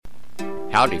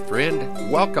Howdy, friend.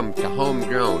 Welcome to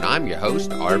Homegrown. I'm your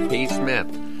host, R.P. Smith.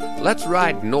 Let's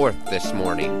ride north this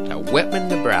morning to Whitman,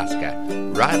 Nebraska.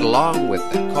 Ride along with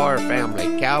the Carr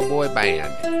Family Cowboy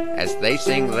Band as they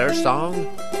sing their song,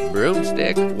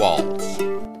 Broomstick Waltz.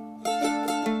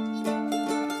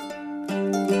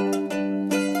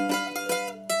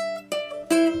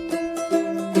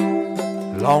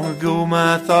 Long ago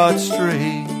my thoughts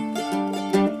strayed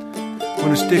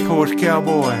when a stick-horse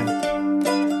cowboy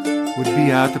would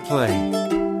be out to play.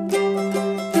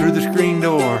 Through the screen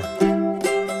door,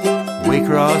 way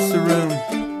across the room,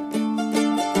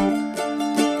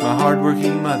 my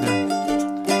hard-working mother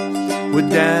would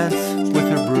dance with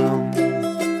her broom.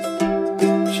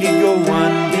 She'd go 1, 2, 3,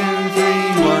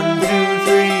 1, 2,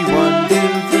 3, 1, 2,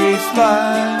 3,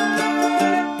 slide.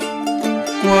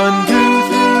 1, 2,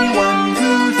 3, 1,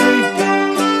 2,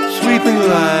 3, sweep and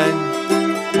glide.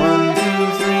 1, 2,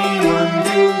 3, 1,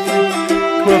 2,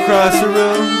 3, go across the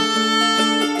room.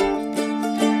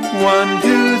 1,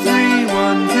 2, 3,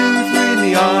 1, 2, 3, in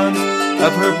the arms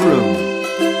of her broom.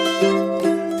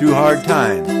 Through hard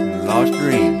times and lost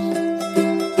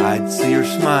dreams, I'd see her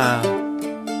smile.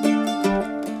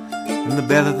 In the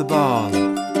belle of the ball,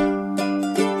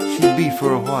 she'd be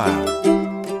for a while,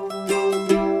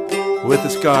 with a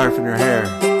scarf in her hair,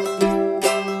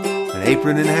 an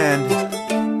apron in hand,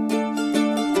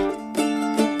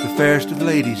 the fairest of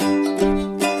ladies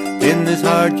in this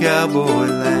hard cowboy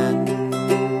land.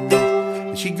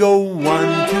 And she'd go 1, 2,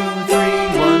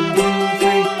 3, 1, 2,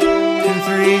 3, 2,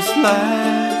 3, slide.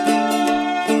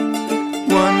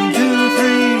 1, 2,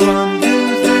 3, 1,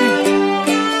 2,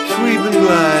 3, sweep and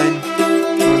glide.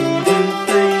 1, 2,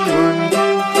 3, 1,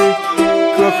 2,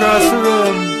 3, go across the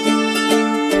room.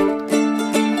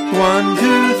 1,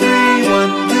 2, 3,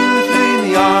 1, 2, 3, in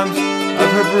the arms of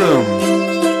her broom.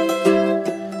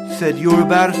 She said, "You're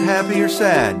about as happy or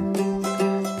sad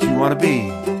as you want to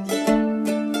be."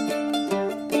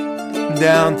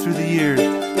 Down through the years,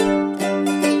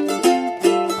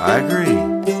 I agree.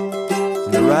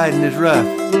 When the riding is rough,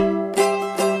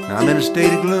 and I'm in a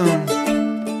state of gloom,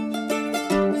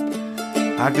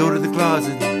 I go to the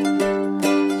closet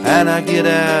and I get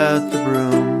out the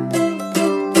broom.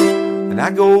 And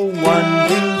I go 1,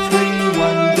 2, 3,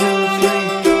 1, 2,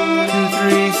 3, 2,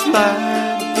 3, slide.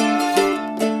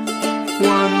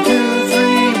 1, 2,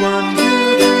 3, 1,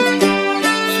 2, 3,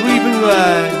 sweep and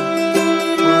glide.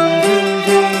 1, 2,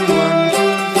 3, 1,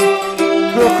 2,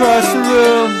 3, go across the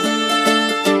room.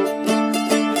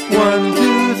 1,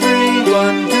 2, 3,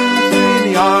 1, 2, 3, in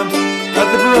the arms of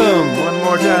the broom. One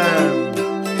more time.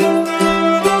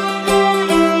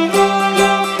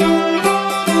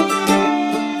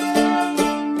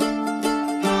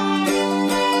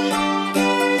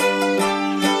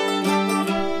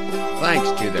 Thanks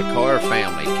to the Carr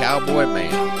Family Cowboy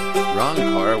Band. Ron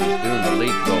Carr was doing the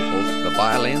lead vocals. The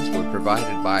violins were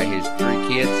provided by his 3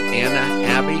 kids, Anna,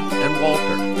 Abby, and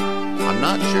Walter. I'm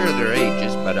not sure of their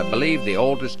ages, but I believe the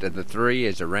oldest of the 3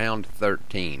 is around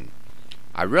 13.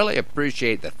 I really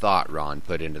appreciate the thought Ron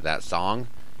put into that song,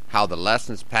 how the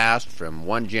lessons passed from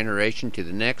one generation to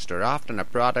the next are often a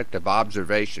product of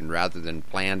observation rather than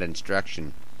planned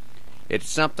instruction. It's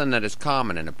something that is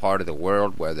common in a part of the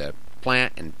world where the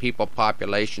plant and people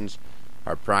populations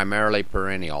are primarily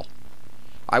perennial.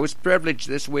 I was privileged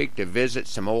this week to visit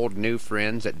some old new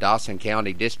friends at Dawson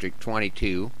County District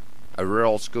 22, a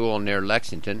rural school near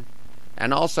Lexington,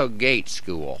 and also Gates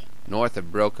School, north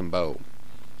of Broken Bow.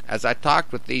 As I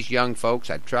talked with these young folks,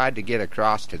 I tried to get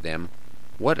across to them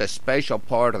what a special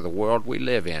part of the world we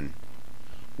live in.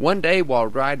 One day while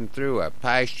riding through a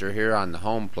pasture here on the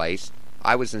home place,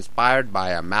 I was inspired by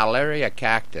a malaria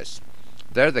cactus.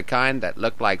 They're the kind that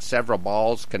look like several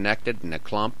balls connected in a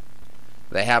clump.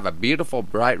 They have a beautiful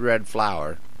bright red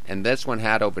flower, and this one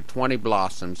had over 20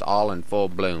 blossoms all in full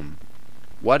bloom.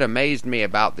 What amazed me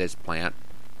about this plant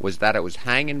was that it was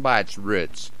hanging by its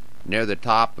roots near the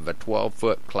top of a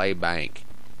 12-foot clay bank.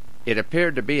 It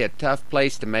appeared to be a tough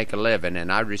place to make a living,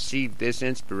 and I received this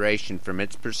inspiration from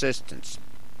its persistence.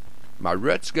 My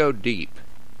roots go deep.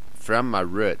 From my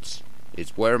roots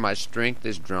is where my strength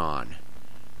is drawn.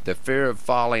 The fear of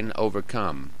falling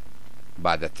overcome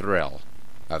by the thrill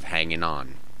of hanging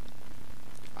on.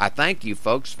 I thank you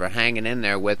folks for hanging in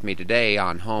there with me today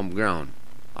on Homegrown.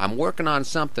 I'm working on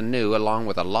something new along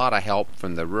with a lot of help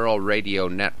from the Rural Radio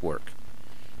Network,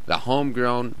 the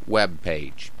Homegrown web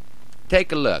page.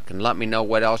 Take a look and let me know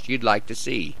what else you'd like to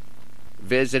see.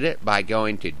 Visit it by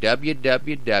going to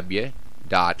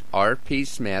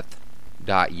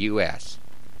www.rpsmith.us.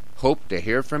 Hope to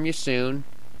hear from you soon,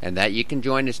 and that you can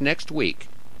join us next week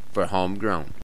for Homegrown.